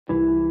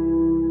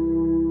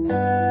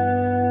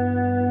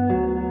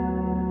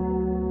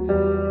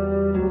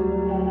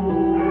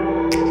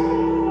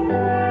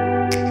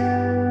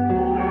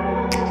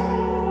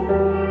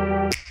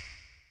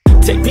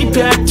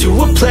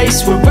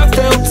place where I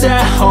felt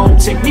at home.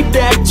 Take me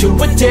back to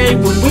a day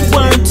when we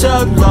weren't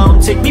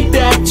alone. Take me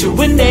back to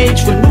an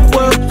age when the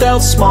world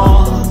felt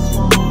small.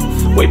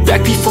 Way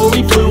back before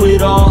we blew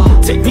it all.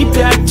 Take me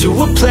back to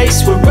a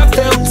place where I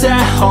felt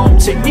at home.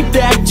 Take me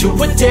back to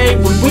a day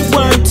when we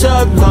weren't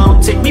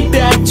alone. Take me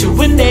back to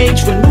an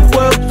age when the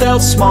world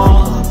felt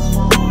small.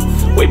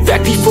 Way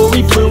back before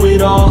we blew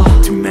it all.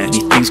 Too many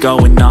things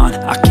going on,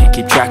 I can't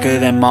keep track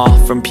of them all.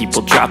 From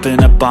people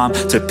dropping a bomb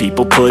to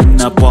people putting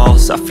up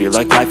walls. I feel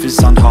like life is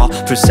on hold,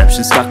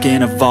 perception stuck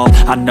in a vault.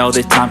 I know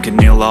that time can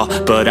heal all,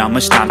 but how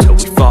much time till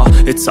we fall?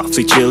 It's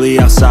awfully chilly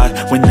outside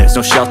when there's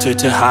no shelter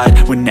to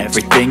hide. When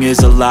everything is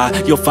a lie,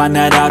 you'll find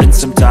that out in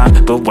some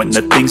time. But when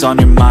the things on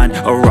your mind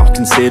are all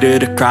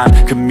considered a crime,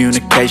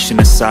 communication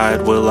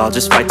aside, we'll all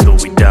just fight till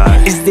we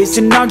die. Is this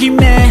an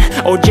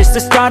argument or just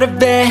the start of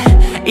it?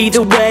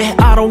 Either way,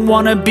 I don't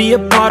wanna be a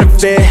part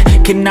of it.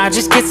 Can I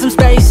just get some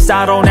space?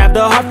 I don't have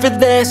the heart for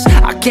this.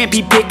 I can't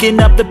be picking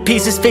up the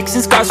pieces,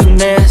 fixing scars from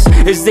this.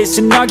 Is this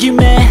an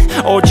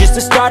argument or just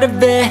the start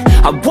of it?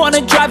 I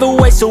wanna drive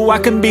away so I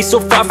can be so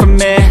far from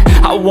it.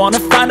 I wanna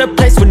find a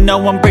place where no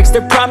one breaks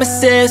their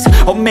promises.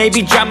 Or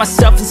maybe drown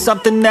myself in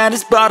something that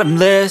is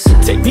bottomless.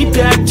 Take me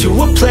back to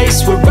a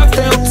place where I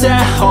felt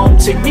at home.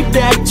 Take me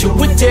back to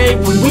a day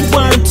when we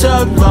weren't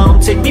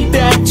alone. Take me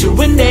back to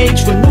an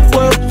age when the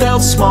world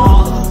felt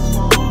small.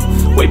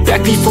 Way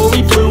back before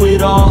we blew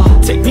it all.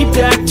 Take me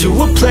back to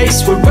a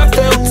place where I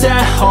felt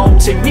at home.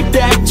 Take me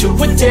back to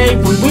a day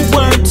when we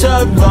weren't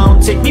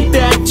alone. Take me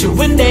back to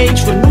an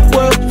age when the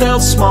world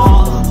felt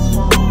small.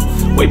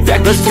 Way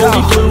back before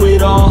we blew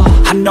it all.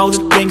 I know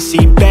that things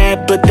seem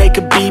bad, but they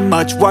could be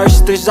much worse.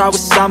 There's always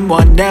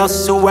someone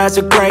else who has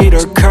a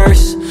greater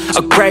curse,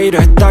 a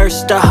greater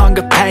thirst, a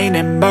hunger, pain,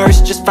 and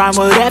mercy. Just find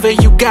whatever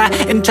you got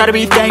and try to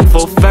be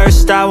thankful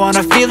first. I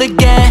wanna feel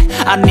again,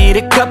 I need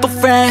a couple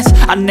friends.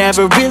 I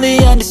never really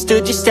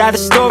understood just how the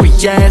story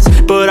ends,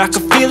 but I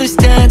can feel it's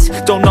tense,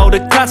 don't know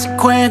the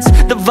consequence.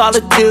 The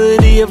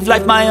volatility of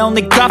life, my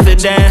only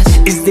confidence.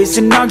 Is this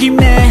an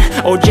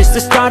argument or just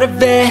the start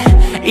of it?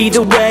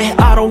 Either way,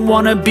 I don't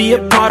wanna be a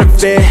part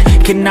of it.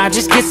 Can I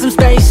just get some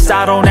space?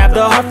 I don't have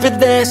the heart for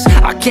this.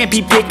 I can't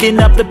be picking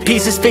up the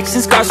pieces,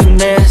 fixing scars from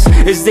this.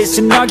 Is this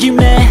an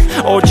argument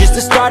or just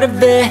the start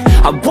of it?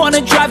 I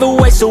wanna drive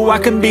away so I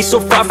can be so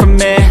far from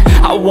it.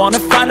 I wanna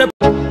find a...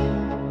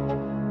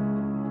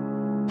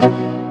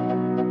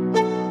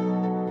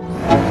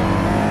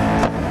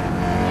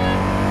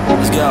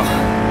 Let's go.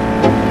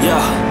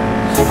 Yeah.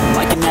 I'm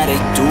like an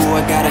addict, do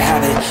I gotta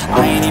have it.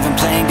 I ain't even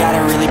playing, got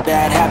a really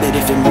bad habit.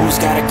 If it moves,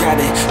 gotta grab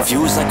it.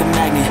 Fuse like a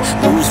magnet,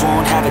 lose,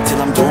 won't have it till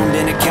I'm doomed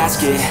in a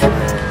casket.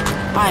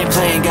 I ain't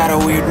playing, got a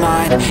weird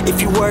mind.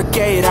 If you work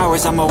 8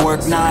 hours, I'ma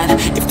work 9.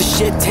 If the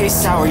shit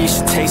tastes sour, you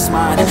should taste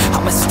mine.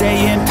 I'ma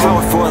stay in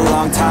power for a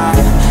long time.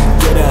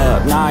 Get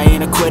up, nah, I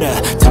ain't a quitter.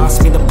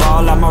 Toss me the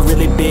ball, I'm a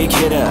really big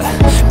hitter.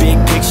 Big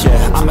picture,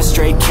 I'm a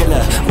straight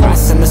killer.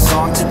 Rising the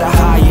song to the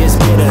highest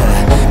bidder.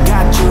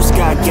 Got juice,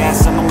 got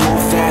gas, I'ma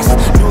move fast.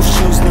 New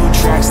shoes, new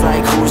tracks,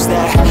 like who's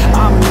that?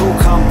 I'm new,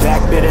 come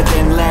back, better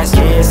than last.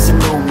 Yeah, it's a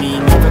new me,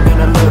 never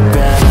gonna look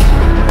back.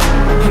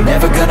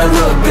 Never gonna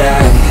look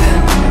back.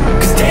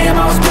 Cause damn,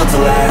 I was built to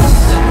last.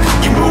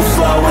 You move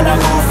slow and I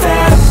move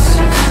fast,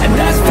 and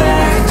that's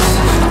facts.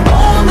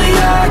 Only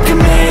I can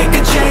make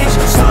a change.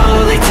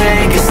 Slowly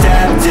take a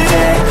step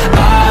today.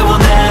 I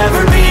will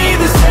never be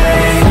the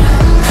same,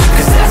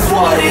 cause that's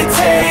what it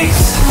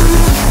takes.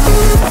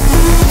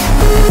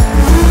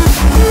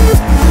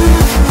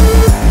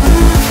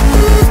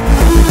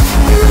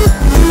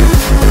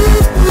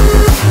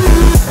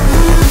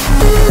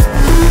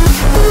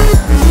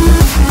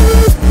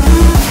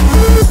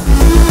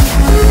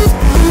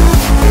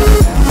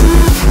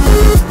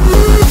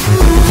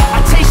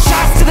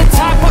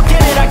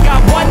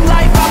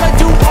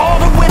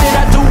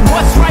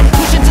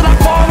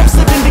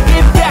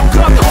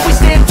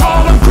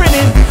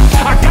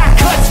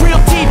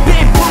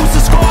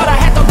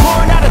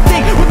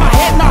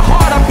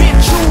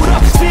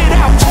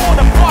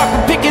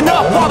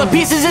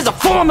 Pieces is a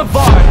form of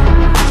art.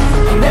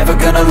 I'm never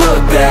gonna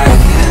look back.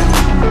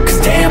 Cause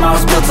damn, I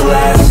was built to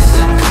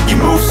last. You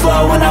move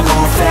slow and I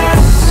move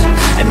fast,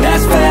 and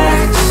that's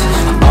facts.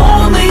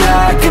 Only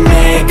I can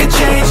make a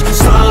change.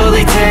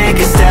 Slowly take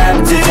a step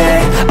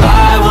today.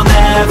 I will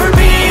never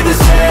be the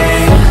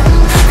same,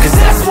 cause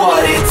that's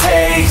what it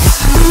takes.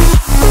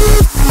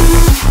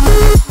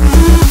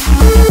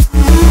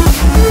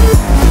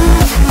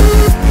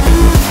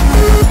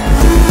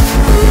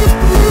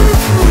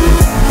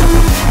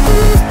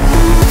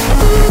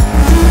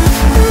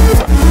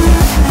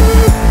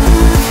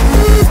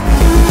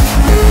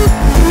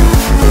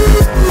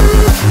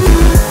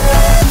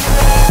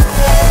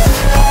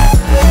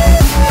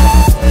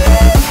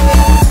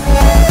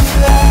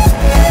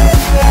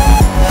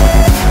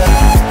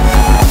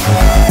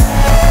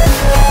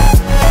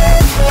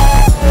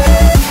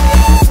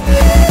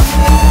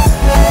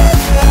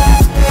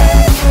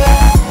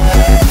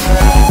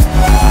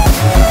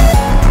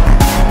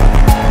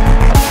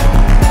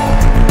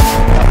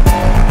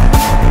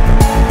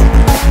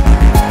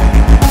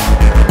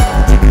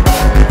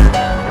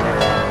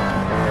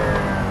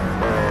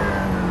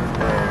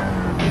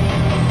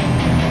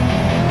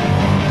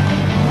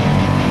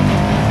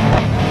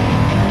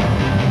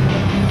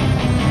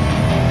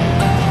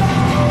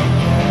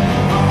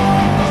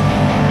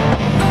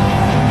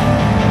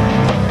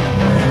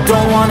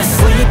 wanna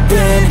sleep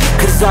in,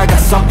 cause I got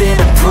something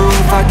to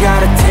prove. I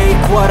gotta take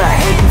what I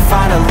hate and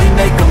finally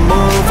make a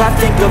move. I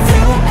think of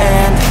you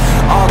and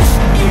all the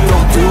shit you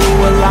don't do.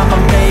 Well, I'ma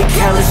make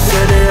hella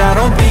sure that I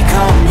don't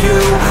become you.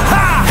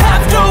 I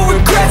have no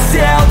regrets.